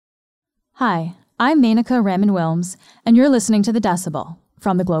Hi, I'm Menaka Raman-Wilms, and you're listening to The Decibel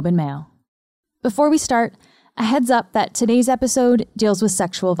from the Globe and Mail. Before we start, a heads up that today's episode deals with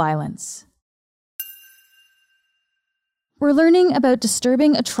sexual violence. We're learning about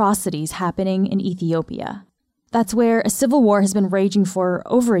disturbing atrocities happening in Ethiopia. That's where a civil war has been raging for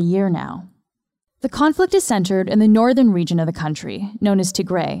over a year now. The conflict is centered in the northern region of the country, known as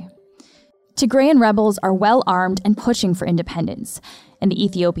Tigray. Tigrayan rebels are well armed and pushing for independence, and the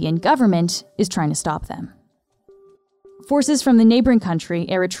Ethiopian government is trying to stop them. Forces from the neighboring country,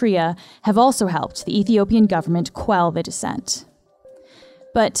 Eritrea, have also helped the Ethiopian government quell the dissent.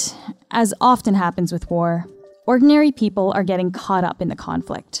 But, as often happens with war, ordinary people are getting caught up in the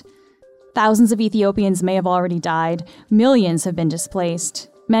conflict. Thousands of Ethiopians may have already died, millions have been displaced,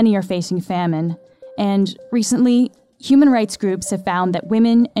 many are facing famine, and recently, human rights groups have found that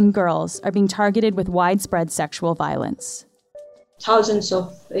women and girls are being targeted with widespread sexual violence. Thousands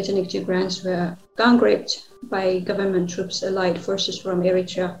of ethnic Tigrayans were gang raped by government troops, allied forces from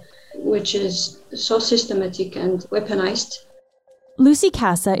Eritrea, which is so systematic and weaponized. Lucy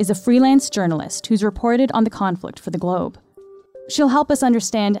Casa is a freelance journalist who's reported on the conflict for the Globe. She'll help us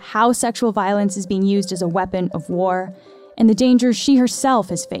understand how sexual violence is being used as a weapon of war and the dangers she herself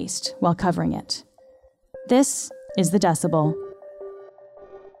has faced while covering it. This is The Decibel.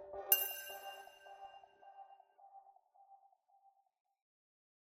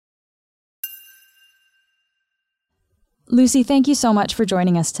 Lucy, thank you so much for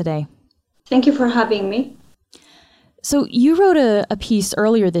joining us today. Thank you for having me. So you wrote a piece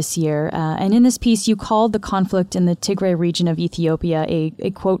earlier this year, and in this piece you called the conflict in the Tigray region of Ethiopia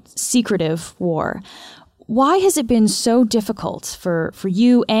a quote, secretive war. Why has it been so difficult for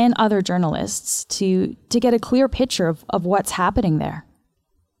you and other journalists to get a clear picture of what's happening there?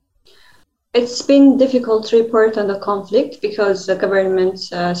 It's been difficult to report on the conflict because the government,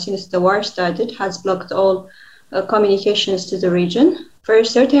 since the war started, has blocked all communications to the region. For a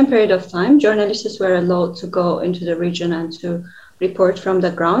certain period of time, journalists were allowed to go into the region and to report from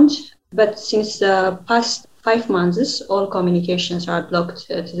the ground. But since the past 5 months, all communications are blocked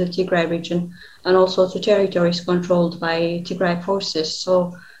to the Tigray region and also to territories controlled by Tigray forces.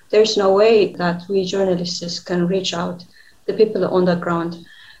 So there's no way that we journalists can reach out the people on the ground.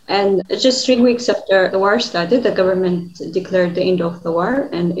 And just 3 weeks after the war started, the government declared the end of the war,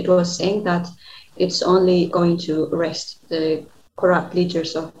 and it was saying that it's only going to arrest the corrupt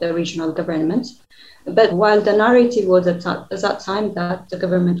leaders of the regional government. But while the narrative was at that time that the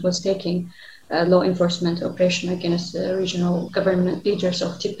government was taking law enforcement operation against the regional government leaders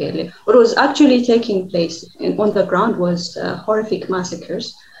of TPLF, what was actually taking place on the ground was horrific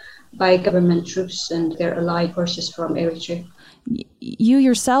massacres by government troops and their allied forces from Eritrea. You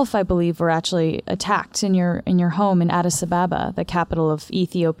yourself, I believe, were actually attacked in your home in Addis Ababa, the capital of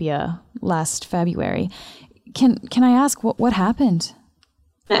Ethiopia, last February. Can I ask what happened?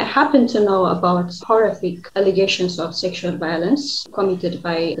 I happen to know about horrific allegations of sexual violence committed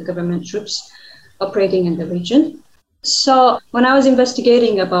by the government troops operating in the region. So when I was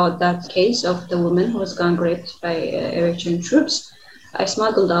investigating about that case of the woman who was gang raped by Eritrean troops, I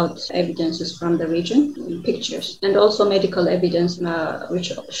smuggled out evidences from the region, pictures, and also medical evidence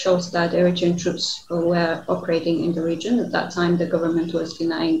which shows that Eritrean troops were operating in the region. At that time, the government was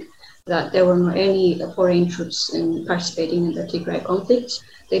denying that there were any foreign troops participating in the Tigray conflict.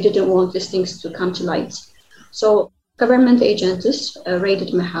 They didn't want these things to come to light. So government agents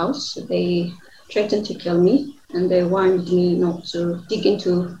raided my house. They threatened to kill me, and they warned me not to dig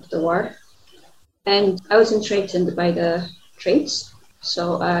into the war. And I wasn't threatened by the threats.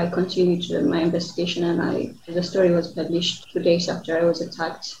 So I continued my investigation, and the story was published 2 days after I was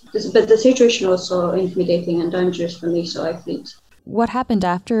attacked. But the situation was so intimidating and dangerous for me, so I fled. What happened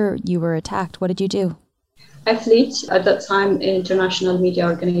after you were attacked? What did you do? I fled. At that time, international media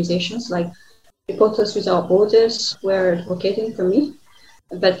organizations like Reporters Without Borders were advocating for me,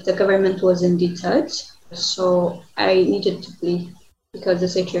 but the government wasn't deterred. So I needed to flee because the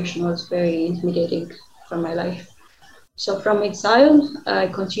situation was very intimidating for my life. So from exile, I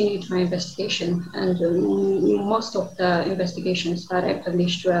continued my investigation, and most of the investigations that I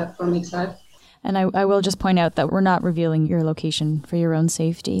published were from exile. And I will just point out that we're not revealing your location for your own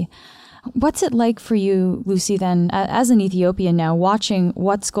safety. What's it like for you, Lucy, then, as an Ethiopian now, watching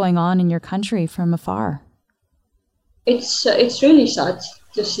what's going on in your country from afar? It's really sad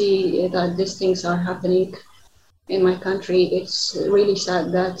to see that these things are happening in my country. It's really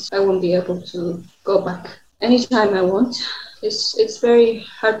sad that I won't be able to go back anytime I want. It's very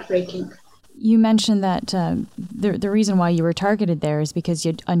heartbreaking. You mentioned that the reason why you were targeted there is because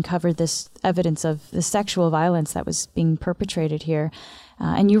you'd uncovered this evidence of the sexual violence that was being perpetrated here.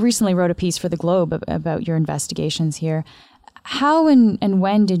 And you recently wrote a piece for The Globe about your investigations here. How and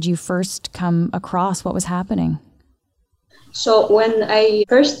when did you first come across what was happening? So when I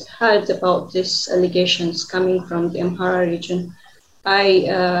first heard about these allegations coming from the Amhara region,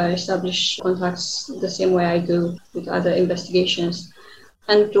 I established contacts the same way I do with other investigations.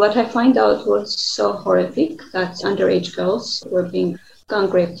 And what I find out was so horrific that underage girls were being gang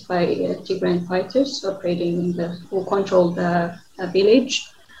raped by Tigrayan fighters operating who controlled the village.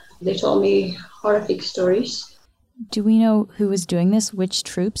 They told me horrific stories. Do we know who was doing this? Which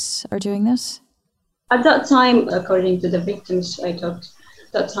troops are doing this? At that time, according to the victims I talked,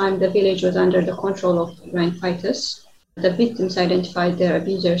 at that time the village was under the control of Tigrayan fighters. The victims identified their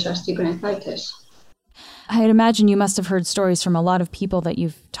abusers as Tigrayan fighters. I'd imagine you must have heard stories from a lot of people that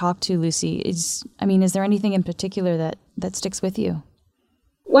you've talked to, Lucy. Is there anything in particular that sticks with you?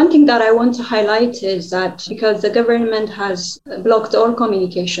 One thing that I want to highlight is that because the government has blocked all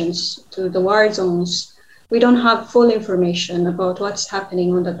communications to the war zones, we don't have full information about what's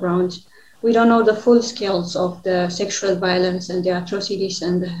happening on the ground. We don't know the full scales of the sexual violence and the atrocities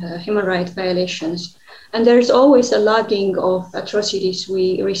and the human rights violations. And there's always a lagging of atrocities.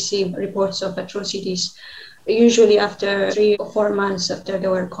 We receive reports of atrocities usually after 3 or 4 months after they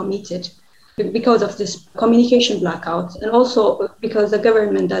were committed because of this communication blackout, and also because the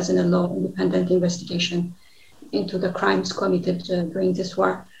government doesn't allow independent investigation into the crimes committed during this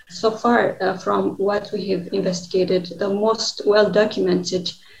war. So far, from what we have investigated, the most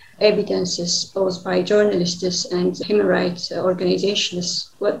well-documented evidences posed by journalists and human rights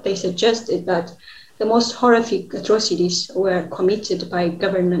organizations, what they suggest is that the most horrific atrocities were committed by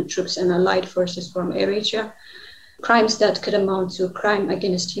government troops and allied forces from Eritrea, crimes that could amount to crime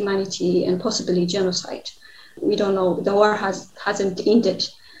against humanity and possibly genocide. We don't know. The war hasn't ended.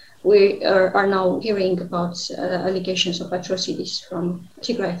 We are now hearing about allegations of atrocities from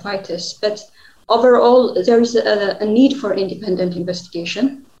Tigray fighters. But overall, there is a need for independent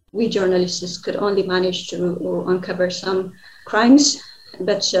investigation. We journalists could only manage to uncover some crimes,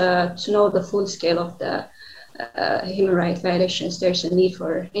 but to know the full scale of the human rights violations, there's a need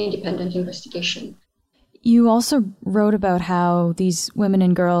for independent investigation. You also wrote about how these women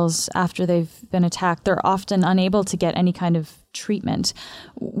and girls, after they've been attacked, they're often unable to get any kind of treatment.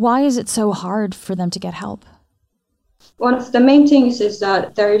 Why is it so hard for them to get help? One of the main things is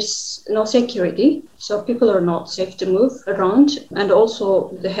that there is no security, so people are not safe to move around, and also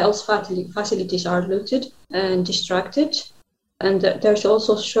the health facilities are looted and distracted. And there's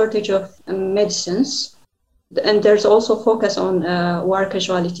also shortage of medicines, and there's also focus on war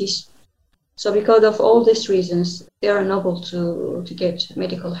casualties. So because of all these reasons, they are unable to get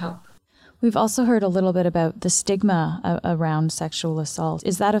medical help. We've also heard a little bit about the stigma around sexual assault.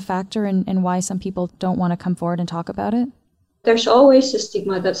 Is that a factor in why some people don't want to come forward and talk about it? There's always a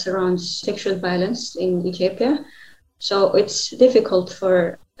stigma that surrounds sexual violence in Ethiopia. So it's difficult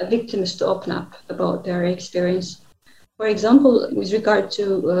for victims to open up about their experience. For example, with regard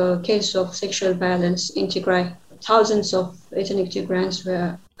to a case of sexual violence in Tigray, thousands of ethnic Tigrayans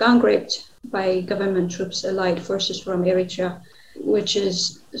were gang raped by government troops, allied forces from Eritrea, which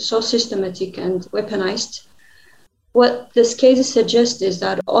is so systematic and weaponized. What these cases suggest is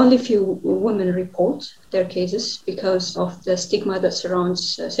that only few women report their cases because of the stigma that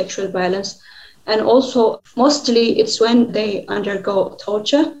surrounds sexual violence. And also, mostly it's when they undergo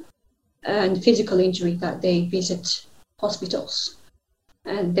torture and physical injury that they visit hospitals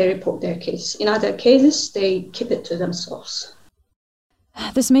and they report their case. In other cases, they keep it to themselves.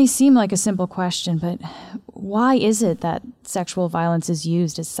 This may seem like a simple question, but why is it that sexual violence is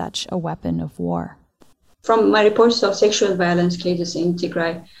used as such a weapon of war? From my reports of sexual violence cases in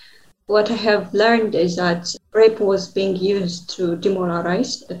Tigray, what I have learned is that rape was being used to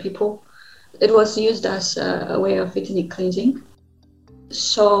demoralize the people. It was used as a way of ethnic cleansing.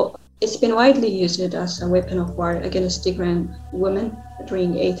 So it's been widely used as a weapon of war against Tigrayan women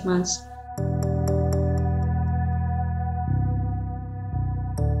during 8 months.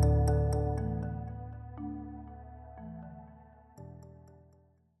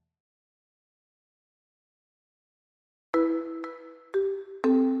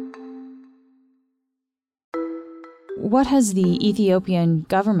 What has the Ethiopian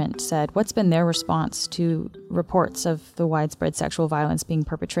government said? What's been their response to reports of the widespread sexual violence being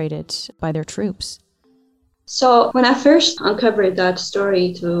perpetrated by their troops? So when I first uncovered that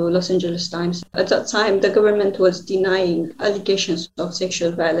story to Los Angeles Times, at that time the government was denying allegations of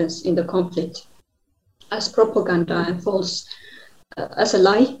sexual violence in the conflict as propaganda and false, as a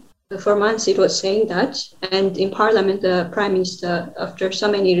lie. For months it was saying that, and in Parliament the Prime Minister, after so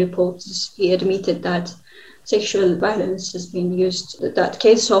many reports, he admitted that sexual violence has been used, that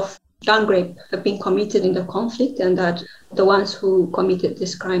case of gang rape have been committed in the conflict, and that the ones who committed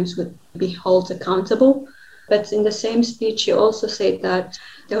these crimes would be held accountable. But in the same speech, he also said that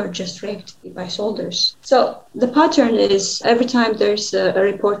they were just raped by soldiers. So the pattern is every time there's a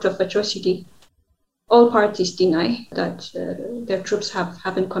report of atrocity, all parties deny that their troops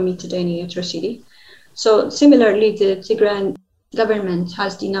haven't committed any atrocity. So similarly, the Tigrayan government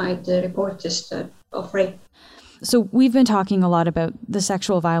has denied the reports of rape. So we've been talking a lot about the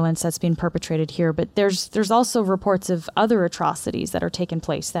sexual violence that's been perpetrated here, but there's also reports of other atrocities that are taking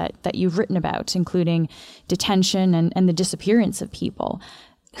place that you've written about, including detention and the disappearance of people.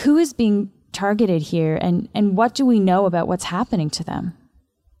 Who is being targeted here, and what do we know about what's happening to them?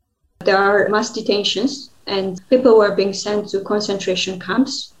 There are mass detentions, and people were being sent to concentration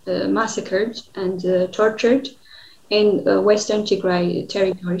camps, massacred and tortured in Western Tigray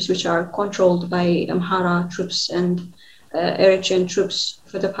territories, which are controlled by Amhara troops and Eritrean troops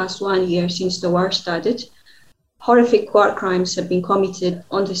for the past 1 year since the war started. Horrific war crimes have been committed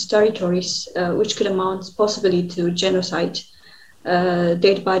on these territories, which could amount possibly to genocide.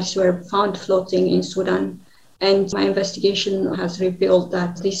 Dead bodies were found floating in Sudan, and my investigation has revealed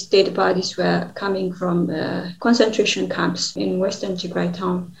that these dead bodies were coming from concentration camps in Western Tigray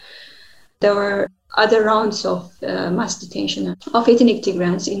town. There were other rounds of mass detention of ethnic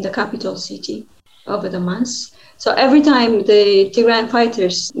Tigrayans in the capital city over the months. So every time the Tigrayan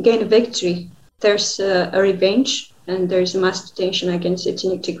fighters gain a victory, there's a revenge, and there's mass detention against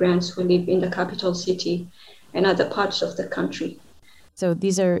ethnic Tigrayans who live in the capital city and other parts of the country. So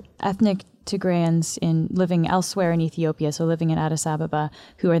these are ethnic Tigrayans living elsewhere in Ethiopia, so living in Addis Ababa,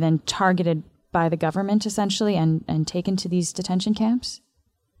 who are then targeted by the government essentially and taken to these detention camps?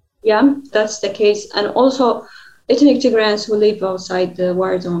 Yeah, that's the case. And also, ethnic Tigrayans who live outside the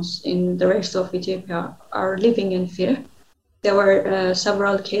war zones in the rest of Ethiopia are living in fear. There were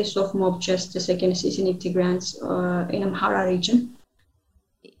several cases of mob justice against ethnic Tigrayans in Amhara region.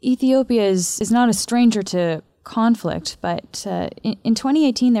 Ethiopia is not a stranger to conflict, but in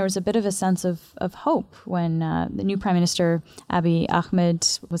 2018 there was a bit of a sense of hope when the new Prime Minister Abiy Ahmed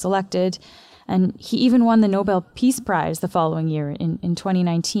was elected. And he even won the Nobel Peace Prize the following year in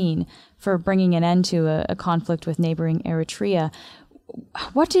 2019 for bringing an end to a conflict with neighboring Eritrea.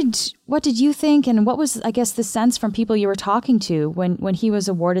 What did you think, and what was, I guess, the sense from people you were talking to when he was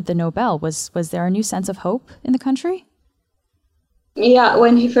awarded the Nobel? Was there a new sense of hope in the country? Yeah,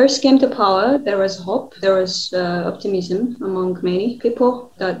 when he first came to power, there was hope. There was optimism among many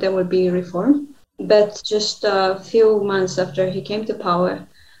people that there would be reform. But just a few months after he came to power,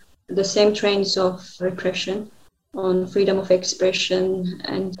 the same trends of repression on freedom of expression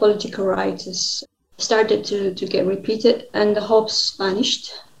and political rights started to get repeated, and the hopes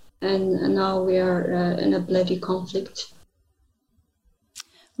vanished. And now we are in a bloody conflict.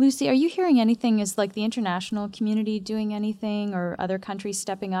 Lucy, are you hearing anything? Is like the international community doing anything, or other countries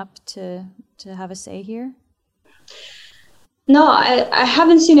stepping up to have a say here? No, I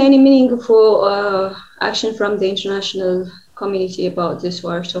haven't seen any meaningful action from the international community about this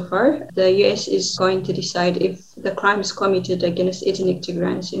war so far. The US is going to decide if the crimes committed against ethnic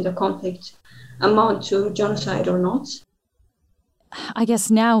Tigrayans in the conflict amount to genocide or not. I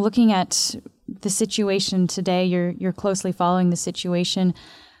guess now, looking at the situation today, you're closely following the situation.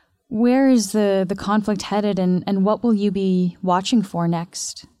 Where is the conflict headed, and what will you be watching for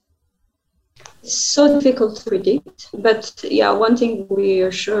next? It's so difficult to predict, but yeah, one thing we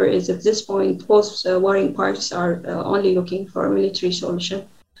are sure is at this point, both warring parties are only looking for a military solution.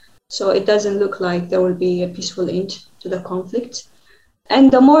 So it doesn't look like there will be a peaceful end to the conflict.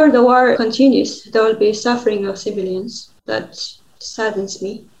 And the more the war continues, there will be suffering of civilians. That saddens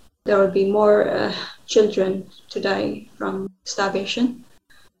me. There will be more children to die from starvation.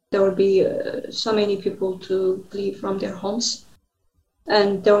 There will be so many people to flee from their homes.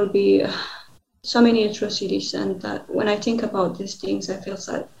 And there will be so many atrocities, and that when I think about these things, I feel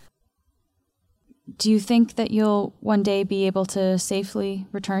sad. Do you think that you'll one day be able to safely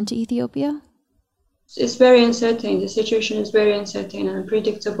return to Ethiopia? It's very uncertain. The situation is very uncertain and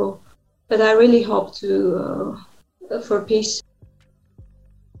unpredictable, but I really hope for peace.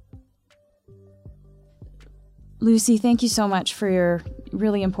 Lucy, thank you so much for your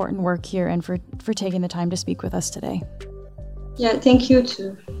really important work here and for taking the time to speak with us today. Yeah, thank you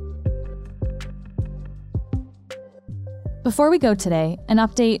too. Before we go today, an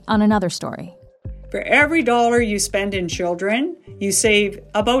update on another story. For every dollar you spend in children, you save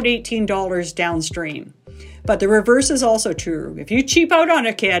about $18 downstream. But the reverse is also true. If you cheap out on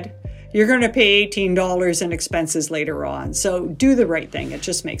a kid, you're going to pay $18 in expenses later on. So do the right thing. It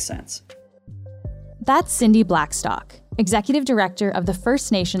just makes sense. That's Cindy Blackstock, Executive Director of the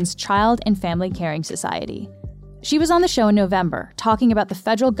First Nations Child and Family Caring Society. She was on the show in November, talking about the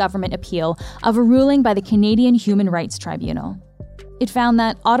federal government appeal of a ruling by the Canadian Human Rights Tribunal. It found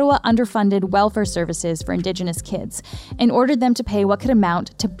that Ottawa underfunded welfare services for Indigenous kids and ordered them to pay what could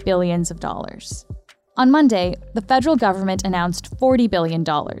amount to billions of dollars. On Monday, the federal government announced $40 billion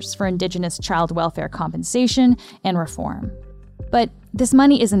for Indigenous child welfare compensation and reform. But this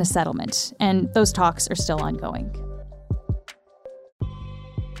money isn't a settlement, and those talks are still ongoing.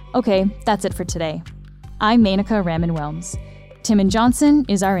 Okay, that's it for today. I'm Menaka Raman-Wilms. Timon Johnson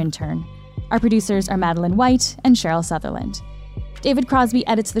is our intern. Our producers are Madeline White and Cheryl Sutherland. David Crosby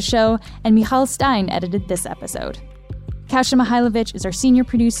edits the show, and Michal Stein edited this episode. Kasia Mihailovich is our senior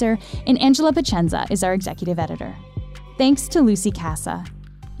producer, and Angela Pacenza is our executive editor. Thanks to Lucy Casa.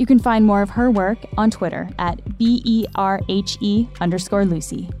 You can find more of her work on Twitter at BERHE_Lucy.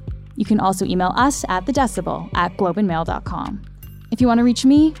 You can also email us at thedecibel@globeandmail.com. If you want to reach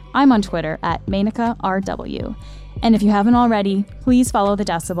me, I'm on Twitter at MenakaRW. And if you haven't already, please follow The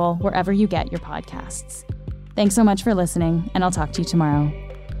Decibel wherever you get your podcasts. Thanks so much for listening, and I'll talk to you tomorrow.